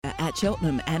at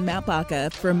Cheltenham and Mount Barker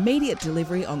for immediate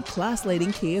delivery on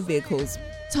class-leading Kia vehicles.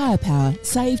 Tyre Power.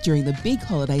 Save during the big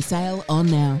holiday sale on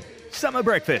now. Summer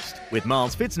Breakfast with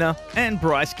Miles Fitzner and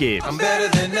Bryce Gibbs. I'm better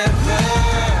than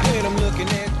ever, and I'm looking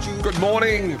at you. Good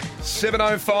morning,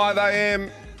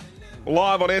 7:05am,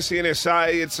 live on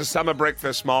SENSA. It's a Summer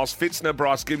Breakfast. Miles Fitzner,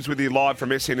 Bryce Gibbs with you live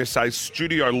from SENSA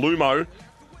Studio Lumo,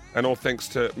 and all thanks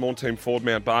to Morn Team Ford,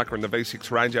 Mount Barker and the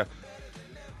V6 Ranger.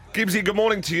 Gibbsy, good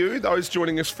morning to you. Those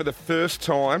joining us for the first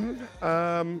time.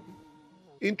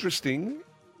 Interesting.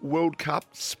 World Cup,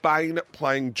 Spain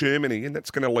playing Germany, and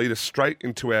that's going to lead us straight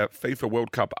into our FIFA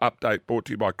World Cup update brought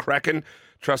to you by Kraken,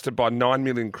 trusted by 9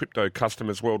 million crypto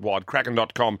customers worldwide.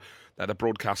 Kraken.com, they're the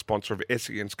broadcast sponsor of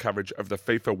SEN's coverage of the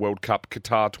FIFA World Cup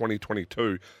Qatar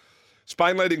 2022.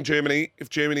 Spain leading Germany. If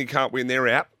Germany can't win, they're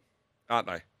out, aren't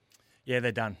they? Yeah,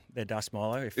 they're done. They're dust,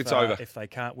 Milo. It's over. If they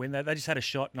can't win. They just had a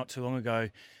shot not too long ago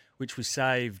which was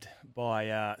saved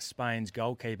by Spain's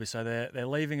goalkeeper. So they're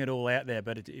leaving it all out there.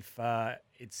 But if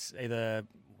it's either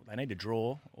they need to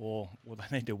draw or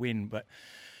they need to win. But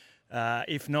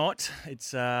if not,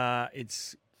 it's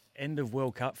end of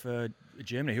World Cup for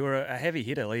Germany, who are a heavy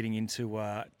hitter leading into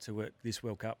this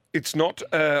World Cup. It's not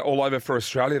all over for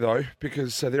Australia, though,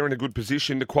 because they're in a good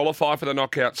position to qualify for the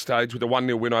knockout stage with a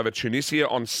 1-0 win over Tunisia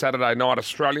on Saturday night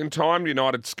Australian time.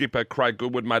 United skipper Craig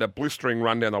Goodwood made a blistering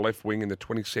run down the left wing in the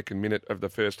 22nd minute of the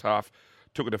first half,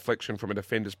 took a deflection from a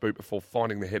defender's boot before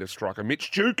finding the header striker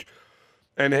Mitch Duke,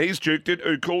 and he's duked it.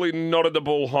 Ukuli nodded the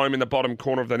ball home in the bottom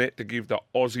corner of the net to give the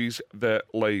Aussies the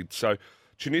lead. So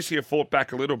Tunisia fought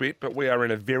back a little bit, but we are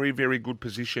in a very, very good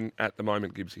position at the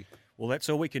moment, Gibbsy. Well, that's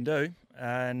all we can do,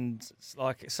 and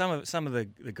like some of the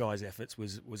guys' efforts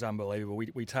was unbelievable.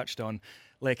 We touched on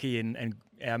Lecky and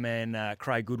our man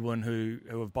Craig Goodwin, who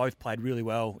have both played really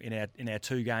well in our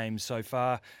two games so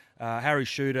far. Harry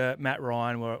Shooter, Matt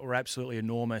Ryan were absolutely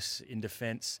enormous in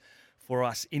defence for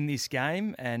us in this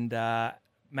game, and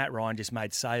Matt Ryan just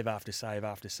made save after save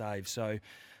after save. So,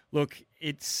 look,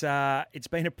 it's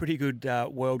been a pretty good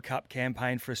World Cup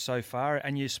campaign for us so far,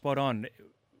 and you're spot on.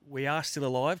 We are still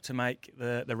alive to make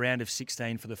the round of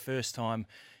 16 for the first time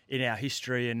in our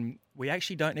history, and we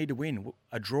actually don't need to win.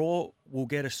 A draw will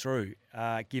get us through,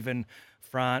 given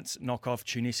France knock off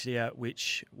Tunisia,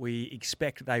 which we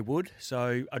expect they would.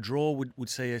 So a draw would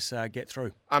see us get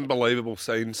through. Unbelievable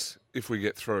scenes if we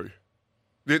get through.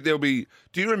 There'll be.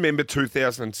 Do you remember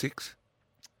 2006?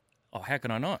 Oh, how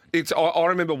can I not? I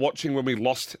remember watching when we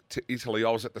lost to Italy. I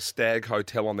was at the Stag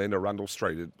Hotel on the end of Arundel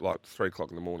Street at like 3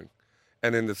 o'clock in the morning.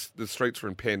 And then the streets were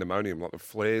in pandemonium, like the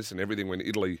flares and everything when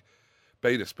Italy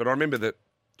beat us. But I remember that,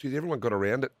 geez, everyone got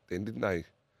around it then, didn't they?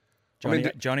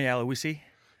 Johnny Aloisi.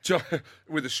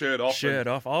 With the shirt off. Shirt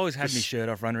off. I always had my shirt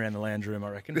off, run around the lounge room,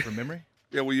 I reckon, from memory.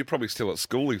 Yeah, well, you're probably still at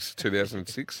school in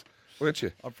 2006, weren't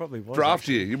you? I probably was. Draft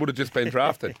year. You would have just been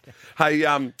drafted. Hey,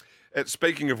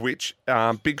 speaking of which,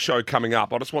 big show coming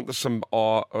up. I just want some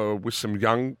with some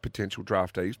young potential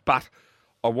draftees, but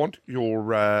I want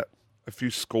your a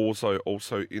few scores though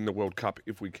also in the World Cup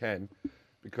if we can,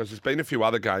 because there's been a few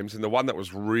other games, and the one that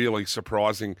was really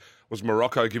surprising was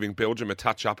Morocco giving Belgium a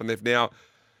touch up, and they've now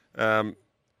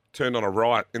turned on a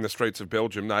riot in the streets of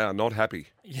Belgium. They are not happy.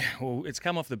 Yeah, well, it's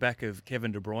come off the back of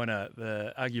Kevin De Bruyne,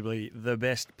 arguably the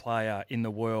best player in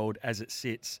the world as it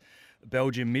sits.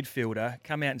 Belgium midfielder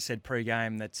come out and said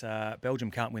pre-game that Belgium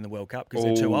can't win the World Cup because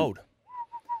they're too old.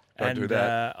 Don't do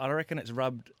that. I reckon it's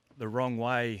rubbed the wrong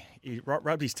way. He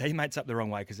rubbed his teammates up the wrong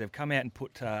way because they've come out and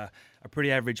put a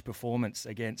pretty average performance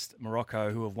against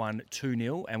Morocco, who have won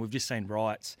 2-0, and we've just seen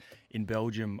riots in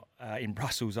Belgium, in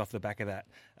Brussels off the back of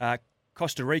that.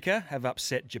 Costa Rica have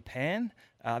upset Japan.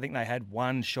 I think they had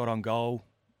one shot at goal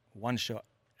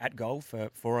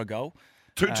for a goal.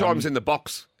 Two times in the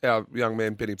box, our young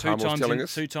man Benny Palmer was telling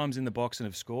us. 2 times in the box and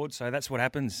have scored. So that's what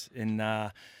happens in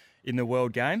the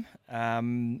world game.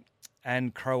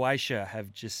 And Croatia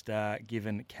have just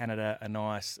given Canada a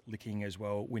nice licking as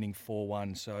well, winning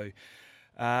 4-1. So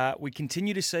we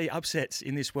continue to see upsets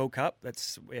in this World Cup.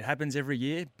 It happens every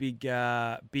year.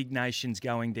 Big nations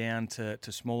going down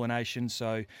to smaller nations.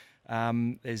 So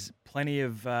there's plenty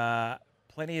of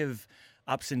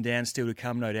ups and downs still to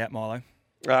come, no doubt, Milo.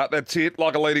 That's it.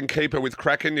 Like a leading keeper with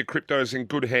Kraken, your crypto's in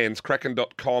good hands.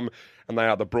 Kraken.com, and they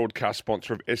are the broadcast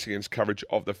sponsor of SEN's coverage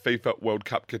of the FIFA World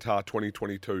Cup Qatar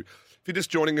 2022. If you're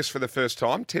just joining us for the first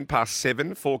time,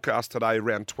 7:10, forecast today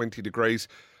around 20 degrees.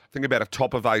 I think about a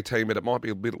top of 18, but it might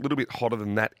be a little bit hotter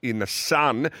than that in the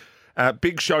sun.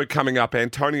 Big show coming up,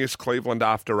 Antonius Cleveland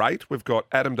after 8. We've got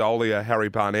Adam Dolia, Harry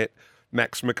Barnett,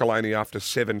 Max Michelini after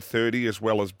 7:30, as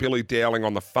well as Billy Dowling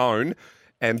on the phone.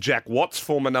 And Jack Watts,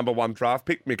 former number 1 draft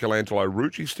pick, Michelangelo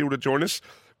Rucci, still to join us.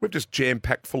 We're just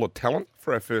jam-packed full of talent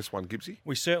for our first one, Gibbsy.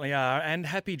 We certainly are. And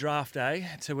happy draft day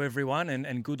to everyone,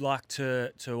 and good luck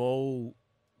to all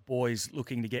boys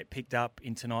looking to get picked up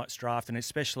in tonight's draft, and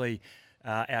especially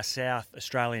our South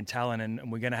Australian talent.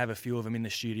 And we're going to have a few of them in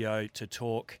the studio to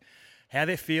talk how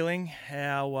they're feeling,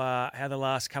 how the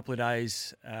last couple of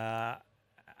days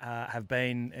have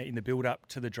been in the build-up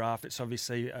to the draft. It's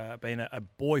obviously been a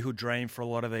boyhood dream for a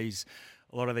lot of these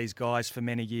guys for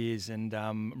many years, and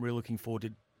I'm really looking forward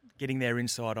to getting their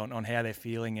insight on how they're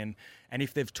feeling, and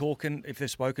if they've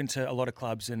spoken to a lot of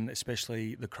clubs, and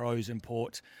especially the Crows and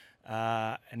Port,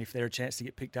 and if they're a chance to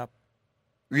get picked up.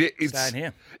 Yeah, staying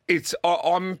here.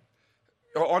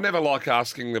 I never like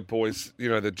asking the boys,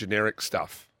 the generic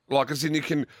stuff. Like, as in you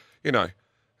can, are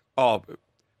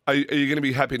you going to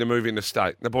be happy to move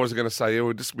interstate? And the boys are going to say, yeah,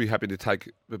 we'll just be happy to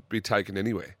be taken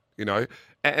anywhere,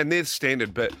 and they're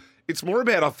standard. But it's more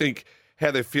about, I think, how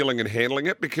they're feeling and handling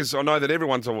it, because I know that they're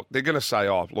going to say,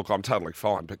 oh, look, I'm totally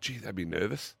fine. But, gee, they'd be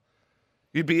nervous.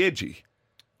 You'd be edgy.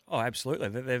 Oh, absolutely.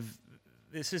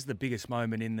 This is the biggest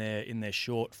moment in their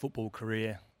short football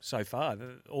career so far.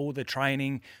 All the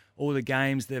training, all the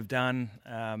games they've done,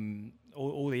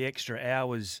 all the extra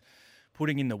hours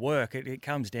putting in the work, it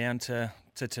comes down to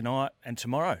tonight and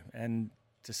tomorrow, and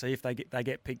to see if they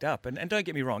get picked up. And don't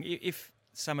get me wrong, if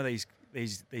some of these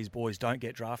boys don't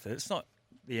get drafted, it's not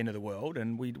the end of the world,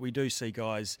 and we do see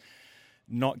guys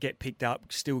not get picked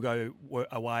up, still go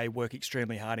away, work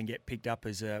extremely hard, and get picked up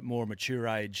as a more mature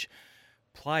age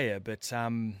player. But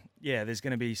there's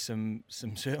going to be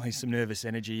certainly some nervous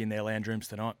energy in their lounge rooms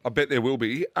tonight. I bet there will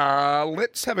be.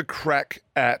 Let's have a crack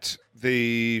at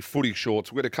the footy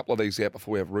shorts. We'll get a couple of these out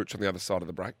before we have Rooch on the other side of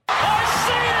the break. I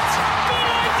see it, but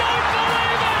I don't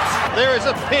believe it. There is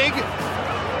a pig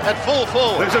at full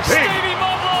forward. There's a pig. Stevie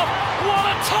Mobler, what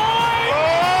a time! Oh!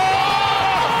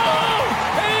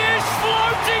 He is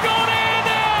floating on air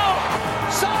now.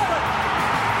 Simon.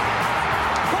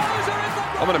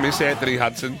 I'm going to miss Anthony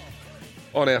Hudson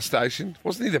on our station.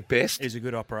 Wasn't he the best? He's a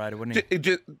good operator, wasn't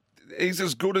he? He's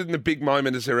as good in the big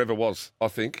moment as there ever was, I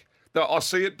think. I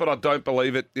see it, but I don't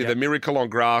believe it. Yeah, the miracle on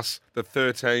grass, the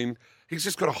 13. He's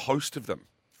just got a host of them.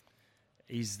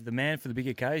 He's the man for the big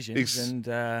occasions, and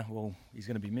he's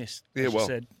going to be missed. Yeah, as you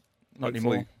said, not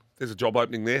anymore. There's a job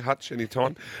opening there, Hutch,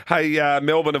 anytime. Hey,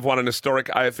 Melbourne have won an historic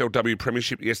AFLW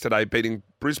premiership yesterday, beating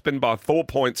Brisbane by 4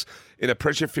 points in a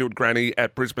pressure-filled granny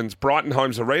at Brisbane's Brighton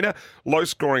Homes Arena.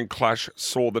 Low-scoring clash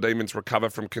saw the Demons recover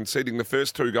from conceding the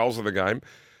first 2 goals of the game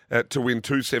to win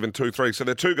 2-7, 2-3. So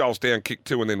they're 2 goals down, kick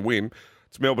 2 and then win.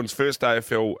 It's Melbourne's first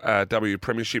AFLW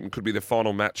premiership and could be the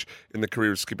final match in the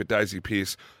career of skipper Daisy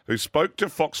Pearce, who spoke to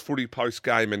Fox Footy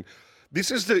post-game. And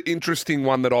this is the interesting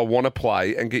one that I want to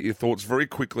play and get your thoughts very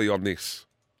quickly on this.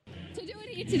 To do it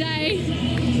here today,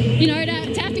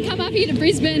 to have to come up here to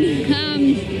Brisbane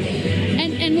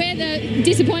and where the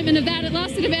disappointment of that, it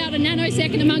lasted about a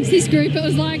nanosecond amongst this group. It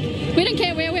was like, we don't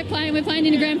care where we're playing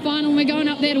in a grand final and we're going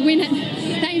up there to win it.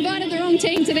 They invited the wrong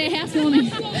team to their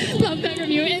housewarming. Love that from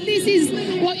you. And this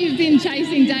is what you've been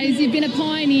chasing, Days. You've been a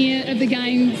pioneer of the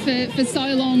game for so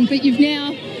long, but you've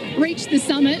now reached the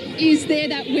summit. Is there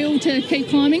that will to keep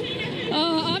climbing?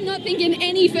 Oh, I'm not thinking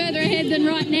any further ahead than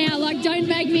right now. Like, don't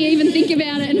make me even think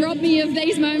about it and rob me of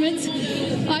these moments.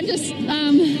 I'm just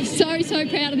so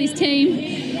proud of this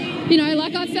team.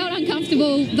 I felt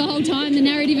uncomfortable the whole time, the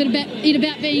narrative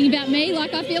about being about me.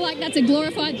 Like, I feel like that's a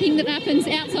glorified thing that happens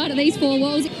outside of these 4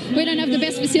 walls. We don't have the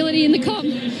best facility in the comp.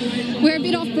 We're a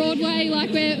bit off Broadway.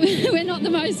 Like, we're not the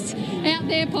most out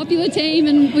there popular team,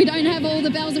 and we don't have all the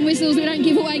bells and whistles. We don't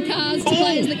give away cars to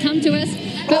players that come to us.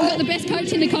 But we've got the best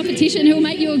coach in the competition who will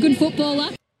make you a good footballer.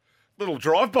 Little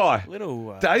drive-by.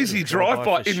 Daisy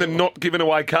drive-by in the not giving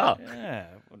away car. Yeah.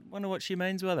 Wonder what she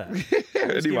means by that.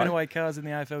 Anyway, giving away cars in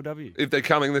the AFLW. If they're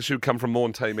coming, they should come from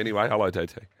Morn team anyway. Hello,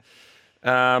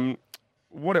 DT.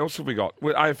 What else have we got?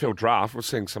 With AFL draft, we're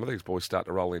seeing some of these boys start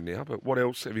to roll in now, but what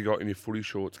else have you got in your footy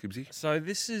shorts, Gibbsy? So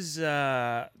this is,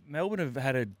 Melbourne have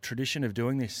had a tradition of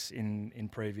doing this in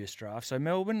previous drafts. So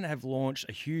Melbourne have launched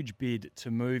a huge bid to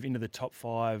move into the top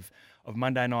 5 of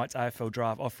Monday night's AFL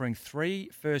draft, offering 3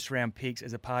 first-round picks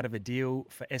as a part of a deal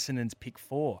for Essendon's pick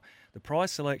 4. The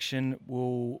prize selection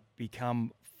will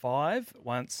become 5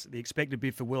 once the expected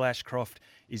bid for Will Ashcroft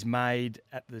is made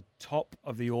at the top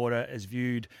of the order, as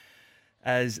viewed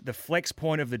as the flex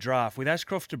point of the draft. With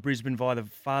Ashcroft to Brisbane via the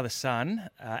father-son,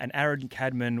 and Aaron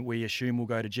Cadman, we assume, will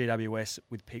go to GWS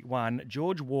with pick 1.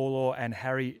 George Warlaw and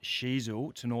Harry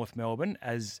Sheasel to North Melbourne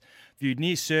as viewed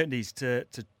near certainties to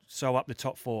sew up the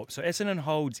top 4. So Essendon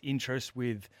holds interest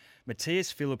with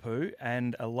Matthias Philippou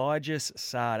and Elijah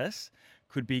Sardis,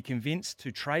 could be convinced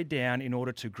to trade down in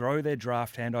order to grow their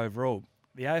draft hand overall.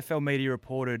 The AFL media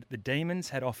reported the Demons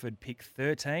had offered pick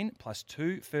 13 plus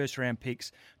 2 first-round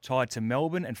picks tied to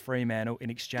Melbourne and Fremantle in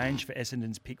exchange for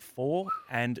Essendon's pick 4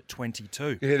 and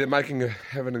 22. Yeah, they're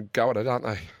having a go at it, aren't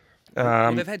they?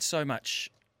 Well, they've had so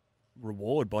much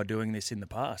reward by doing this in the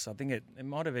past. I think it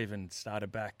might have even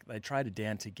started back. They traded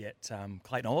down to get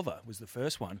Clayton Oliver was the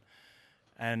first one,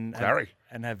 and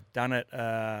have done it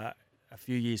a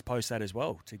few years post that as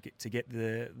well to get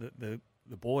the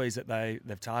boys that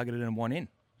they've targeted and won in.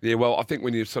 Yeah, well, I think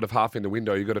when you're sort of half in the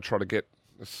window, you've got to try to get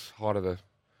as high to the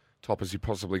top as you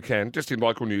possibly can. Just in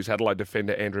local news, Adelaide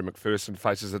defender Andrew McPherson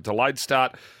faces a delayed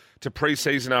start to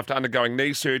pre-season after undergoing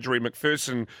knee surgery.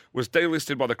 McPherson was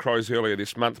delisted by the Crows earlier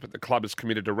this month, but the club is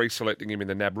committed to reselecting him in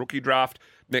the NAB rookie draft.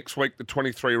 Next week, the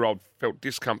 23-year-old felt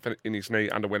discomfort in his knee,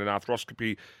 underwent an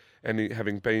arthroscopy, and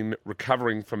having been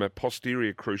recovering from a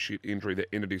posterior cruciate injury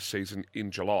that ended his season in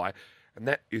July. And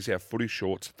that is our footy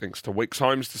shorts, thanks to Weeks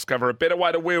Homes. Discover a better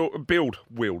way to build.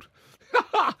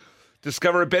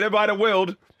 Discover a better way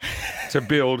to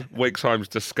build. Weeks Homes,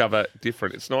 discover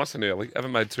different. It's nice and early.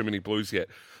 Haven't made too many blues yet.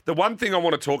 The one thing I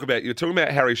want to talk about, you're talking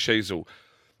about Harry Sheezel.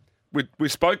 We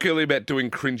spoke earlier about doing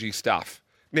cringy stuff.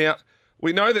 Now,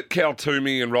 we know that Cal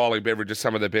Toomey and Riley Beveridge are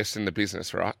some of the best in the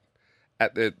business, right?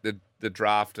 At the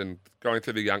draft and going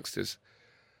through the youngsters.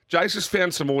 Jace has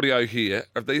found some audio here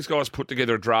of these guys put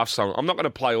together a draft song. I'm not going to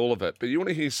play all of it, but you want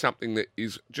to hear something that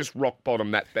is just rock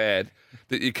bottom that bad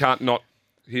that you can't not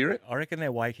hear it? I reckon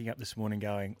they're waking up this morning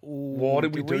going, why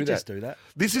did we do that? Just do that?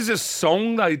 This is a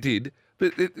song they did,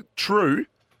 but true,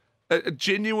 a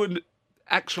genuine,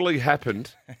 actually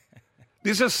happened.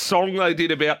 This is a song they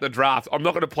did about the draft. I'm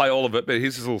not going to play all of it, but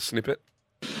here's a little snippet.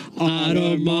 I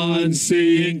don't mind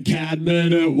seeing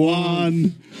Cadman at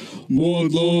 1.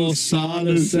 Wardlaw,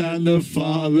 Sardis and the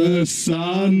father's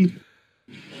son.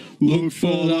 Look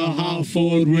for the half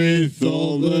forward with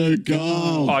all the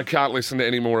goals. I can't listen to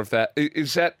any more of that.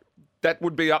 Is that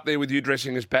would be up there with you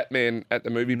dressing as Batman at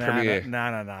the movie premiere?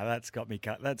 No. That's got me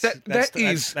cut.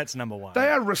 That's number one. They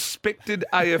are respected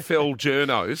AFL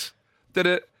journos that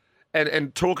are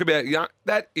and talk about young.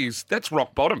 That's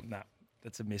rock bottom. No.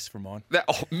 That's a miss from mine.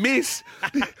 Miss?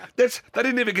 They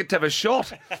didn't even get to have a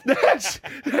shot. That's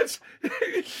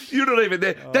you're not even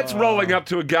there. That's rolling up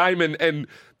to a game and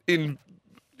in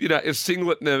a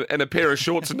singlet and a pair of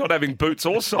shorts and not having boots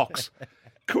or socks.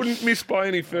 Couldn't miss by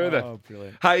any further. Oh,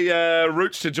 brilliant. Hey,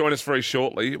 Rooch to join us very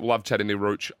shortly. Love chatting to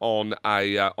Rooch on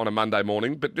a Monday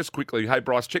morning. But just quickly, hey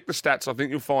Bryce, check the stats. I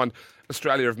think you'll find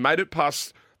Australia have made it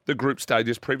past the group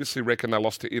stages. Previously reckoned they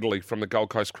lost to Italy from the Gold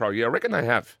Coast Crow. Yeah, I reckon they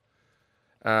have.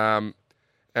 And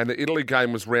the Italy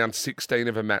game was round 16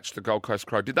 of a match, the Gold Coast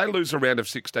Crow. Did they lose a round of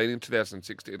 16 in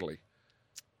 2006 to Italy?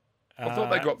 I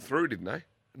thought they got through, didn't they?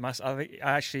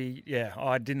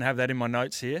 I didn't have that in my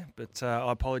notes here, but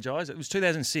I apologise. It was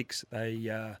 2006. They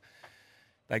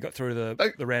got through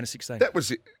the round of 16. That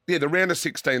was it. Yeah, the round of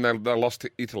 16 they lost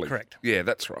to Italy. Correct. Yeah,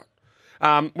 that's right.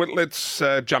 Well, let's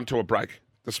jump to a break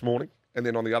this morning. And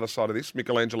then on the other side of this,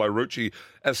 Michelangelo Rucci,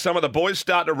 as some of the boys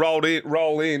start to roll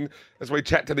in as we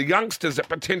chat to the youngsters that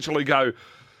potentially go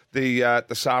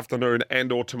this afternoon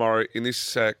and or tomorrow in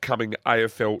this coming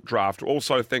AFL draft.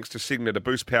 Also, thanks to Signet, a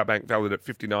Boost power bank valued at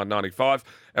 $59.95.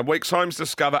 And Weeks Homes,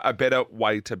 discover a better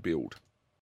way to build.